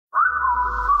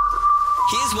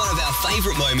Here's one of our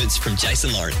favourite moments from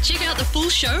Jason Lauren. Check out the full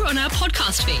show on our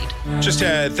podcast feed. Just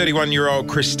had 31-year-old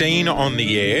Christine on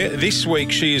the air. This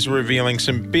week she is revealing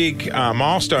some big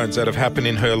milestones that have happened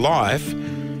in her life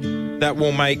that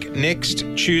will make next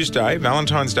Tuesday,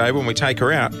 Valentine's Day, when we take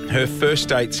her out, her first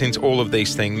date since all of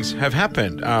these things have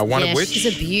happened. One of which...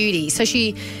 she's a beauty. So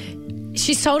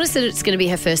She's told us that it's going to be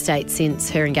her first date since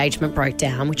her engagement broke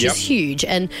down, which is huge.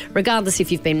 And regardless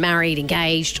if you've been married,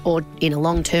 engaged, or in a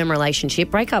long-term relationship,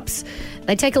 breakups,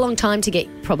 they take a long time to get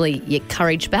probably your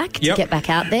courage back, to get back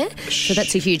out there. So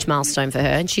that's a huge milestone for her.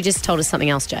 And she just told us something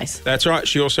else, Jace. That's right.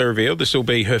 She also revealed this will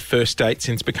be her first date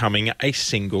since becoming a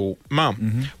single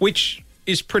mum, which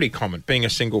is pretty common, being a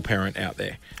single parent out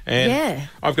there. And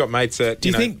I've got mates that... Do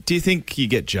you think you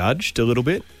get judged a little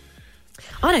bit?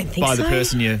 I don't think by so. the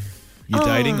person you're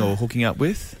dating or hooking up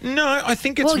with? No, I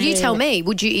think it's Well, you tell me.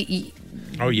 Would you...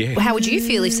 Oh, yeah. How would you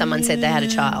feel if someone said they had a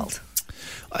child?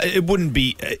 It wouldn't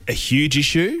be a huge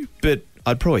issue, but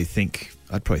I'd probably think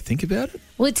about it.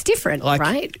 Well, it's different,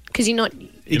 right? Because you're not...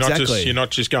 You're not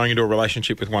just going into a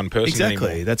relationship with one person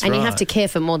anymore. That's and right. you have to care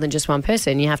for more than just one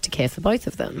person. You have to care for both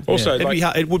of them. Also,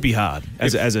 it would be hard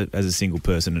as a single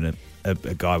person and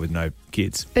a guy with no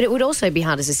kids. But it would also be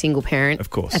hard as a single parent, of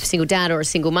course, a single dad or a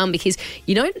single mum, because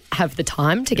you don't have the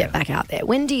time to get back out there.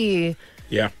 When do you?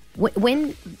 Yeah.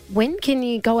 When can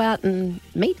you go out and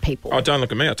meet people? Oh, don't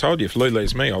look at me. I told you, if Lou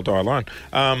leaves me, I'll die alone.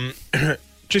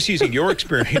 Just using your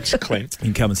experience, Clint. You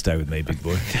can come and stay with me, big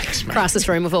boy. Thanks, mate. Crisis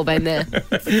room, we've all been there.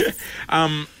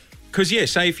 Because,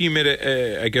 say if you met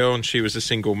a girl and she was a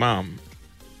single mum,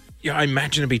 I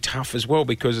imagine it'd be tough as well,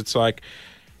 because it's like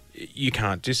you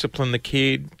can't discipline the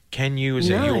kid, can you? Is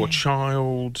it your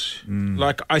child?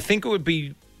 Like, I think it'd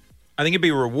be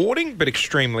rewarding, but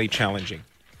extremely challenging.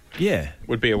 Yeah.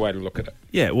 Would be a way to look at it.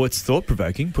 Yeah, well, it's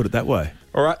thought-provoking, put it that way.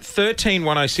 All right,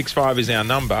 131065 is our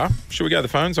number. Should we go to the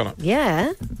phones on it?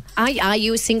 Yeah. Are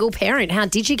you a single parent? How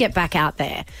did you get back out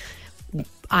there?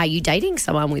 Are you dating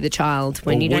someone with a child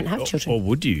when you don't have children? Or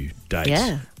would you date?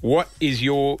 Yeah. What is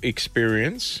your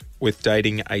experience with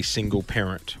dating a single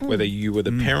parent, whether you were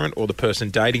the parent or the person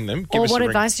dating them? Or what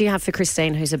advice do you have for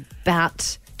Christine, who's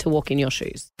about to walk in your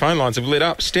shoes? Phone lines have lit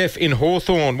up. Steph in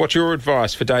Hawthorne, what's your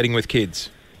advice for dating with kids?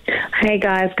 Hey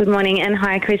guys, good morning, and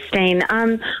hi Christine.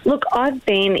 Look, I've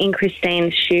been in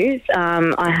Christine's shoes.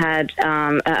 I had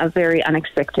a very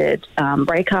unexpected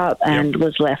breakup and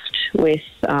was left with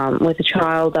a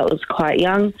child that was quite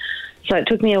young. So it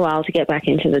took me a while to get back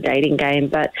into the dating game.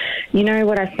 But you know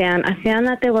what I found? I found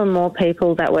that there were more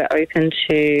people that were open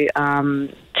to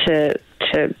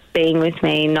being with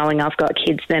me, knowing I've got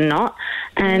kids than not.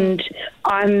 And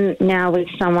I'm now with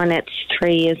someone that's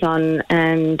 3 years on,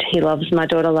 and he loves my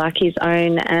daughter like his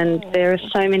own. And there are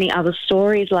so many other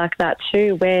stories like that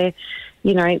too, where,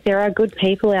 you know, there are good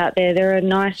people out there. There are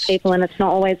nice people, and it's not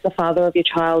always the father of your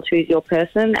child who's your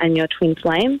person and your twin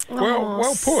flame.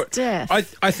 Well put. Steph.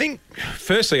 I think,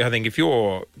 firstly, if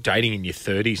you're dating in your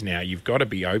 30s now, you've got to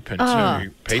be open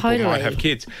to people who might have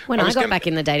kids. When I got back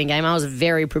in the dating game, I was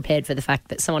very prepared for the fact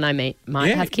that someone I meet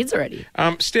might have kids already.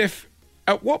 Steph,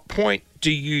 at what point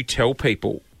do you tell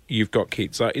people you've got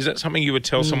kids? Like, is that something you would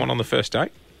tell someone on the first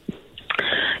date?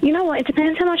 You know what? It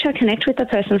depends how much I connect with the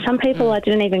person. Some people I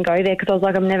didn't even go there because I was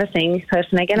like, I'm never seeing this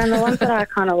person again. And the ones that I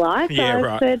kind of liked,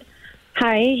 I said,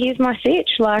 hey, here's my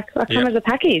sitch. Like, I come as a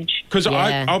package. Because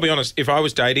I'll be honest, if I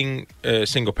was dating a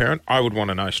single parent, I would want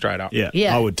to know straight up.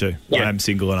 Yeah, I would too. Yeah. I'm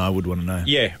single and I would want to know.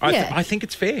 Yeah, I think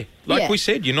it's fair. Like we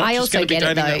said, you're not just going to be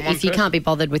dating that one person. I also get it, though. If you can't be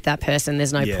bothered with that person,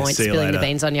 there's no point spilling the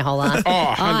beans on your whole life.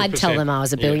 I'd tell them I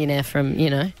was a billionaire from,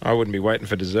 I wouldn't be waiting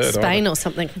for dessert. Spain or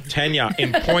something. Tanya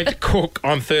in Point Cook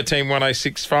on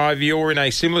 131065. You're in a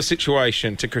similar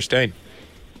situation to Christine.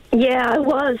 Yeah, I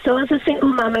was. So I was a single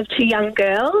mum of two young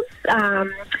girls.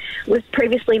 Was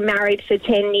previously married for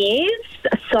 10 years.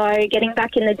 So getting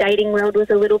back in the dating world was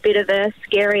a little bit of a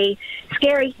scary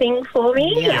thing for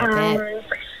me.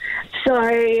 So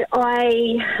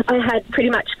I had pretty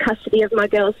much custody of my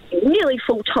girls nearly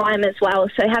full time as well.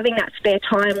 So having that spare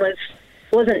time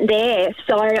wasn't there.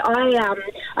 So I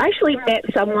actually met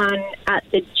someone at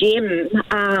the gym.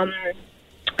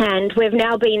 And we've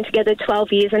now been together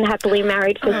 12 years and happily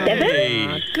married for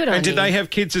 7. Good on And did they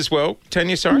have kids as well,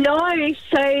 Tanya, sorry? No,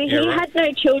 so he had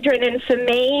no children. And for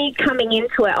me, coming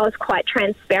into it, I was quite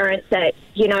transparent that,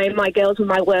 my girls were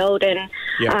my world. And,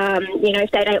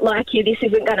 if they don't like you, this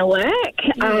isn't going to work.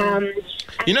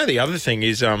 The other thing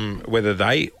is whether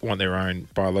they want their own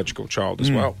biological child as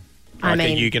well. Are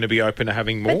you going to be open to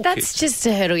having more kids? But that's just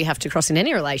a hurdle you have to cross in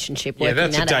any relationship.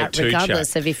 That's a date too,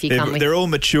 regardless of if you come with... They're all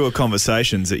mature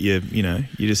conversations that you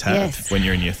just have when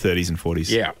you're in your 30s and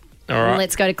 40s. Yeah. All right.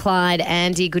 Let's go to Clyde.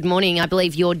 Andy, good morning. I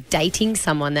believe you're dating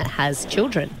someone that has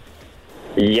children.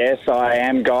 Yes, I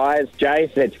am, guys.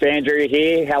 Jace, it's Andrew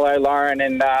here. Hello, Lauren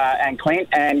and Clint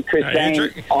and Christine. Andrew.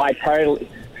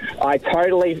 I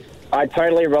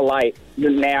totally relate.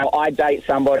 Now, I date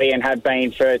somebody and have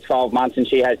been for 12 months, and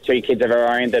she has 2 kids of her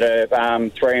own that are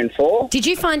 3 and 4. Did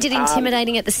you find it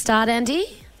intimidating at the start, Andy?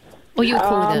 Or you were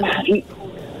cool with it?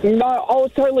 No, I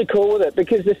was totally cool with it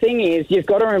because the thing is, you've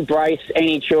got to embrace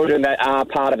any children that are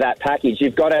part of that package.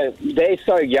 They're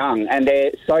so young and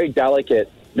they're so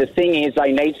delicate. The thing is,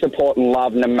 they need support and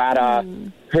love no matter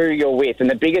who you're with. And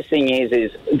the biggest thing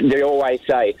is they always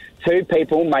say, 2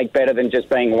 people make better than just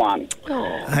being one.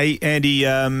 Hey, Andy,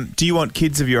 do you want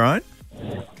kids of your own?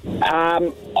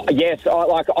 Yes,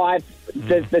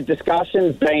 the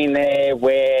discussion's been there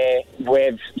where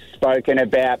we've spoken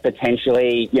about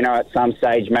potentially, at some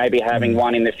stage maybe having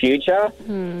one in the future.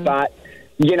 But,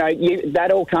 that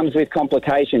all comes with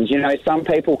complications. Some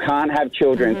people can't have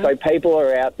children. So people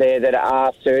are out there that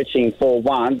are searching for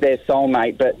their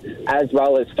soulmate, but as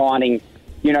well as finding,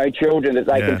 children that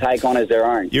they can take on as their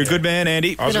own. You're a good man,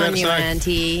 Andy. I was Good about on to you, say,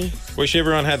 Auntie. wish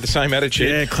everyone had the same attitude.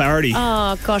 Yeah, clarity.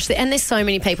 Oh, gosh. And there's so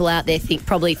many people out there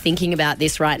probably thinking about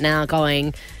this right now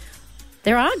going,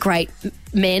 there are great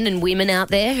men and women out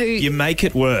there who... You make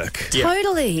it work.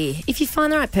 Totally. If you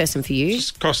find the right person for you.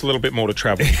 Just costs a little bit more to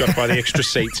travel. You've got to buy the extra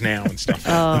seats now and stuff.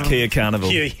 The Kia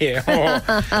Carnival. Yeah.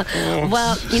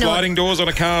 Well, Sliding doors on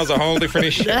a car is a whole different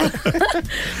issue.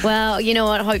 Well, you know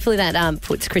what? Hopefully that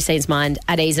puts Christine's mind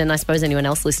at ease, and I suppose anyone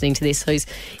else listening to this who's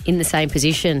in the same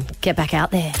position, get back out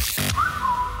there.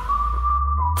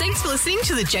 Thanks for listening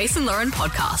to the Jason Lauren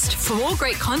podcast. For more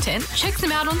great content, check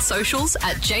them out on socials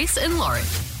at Jason Lauren.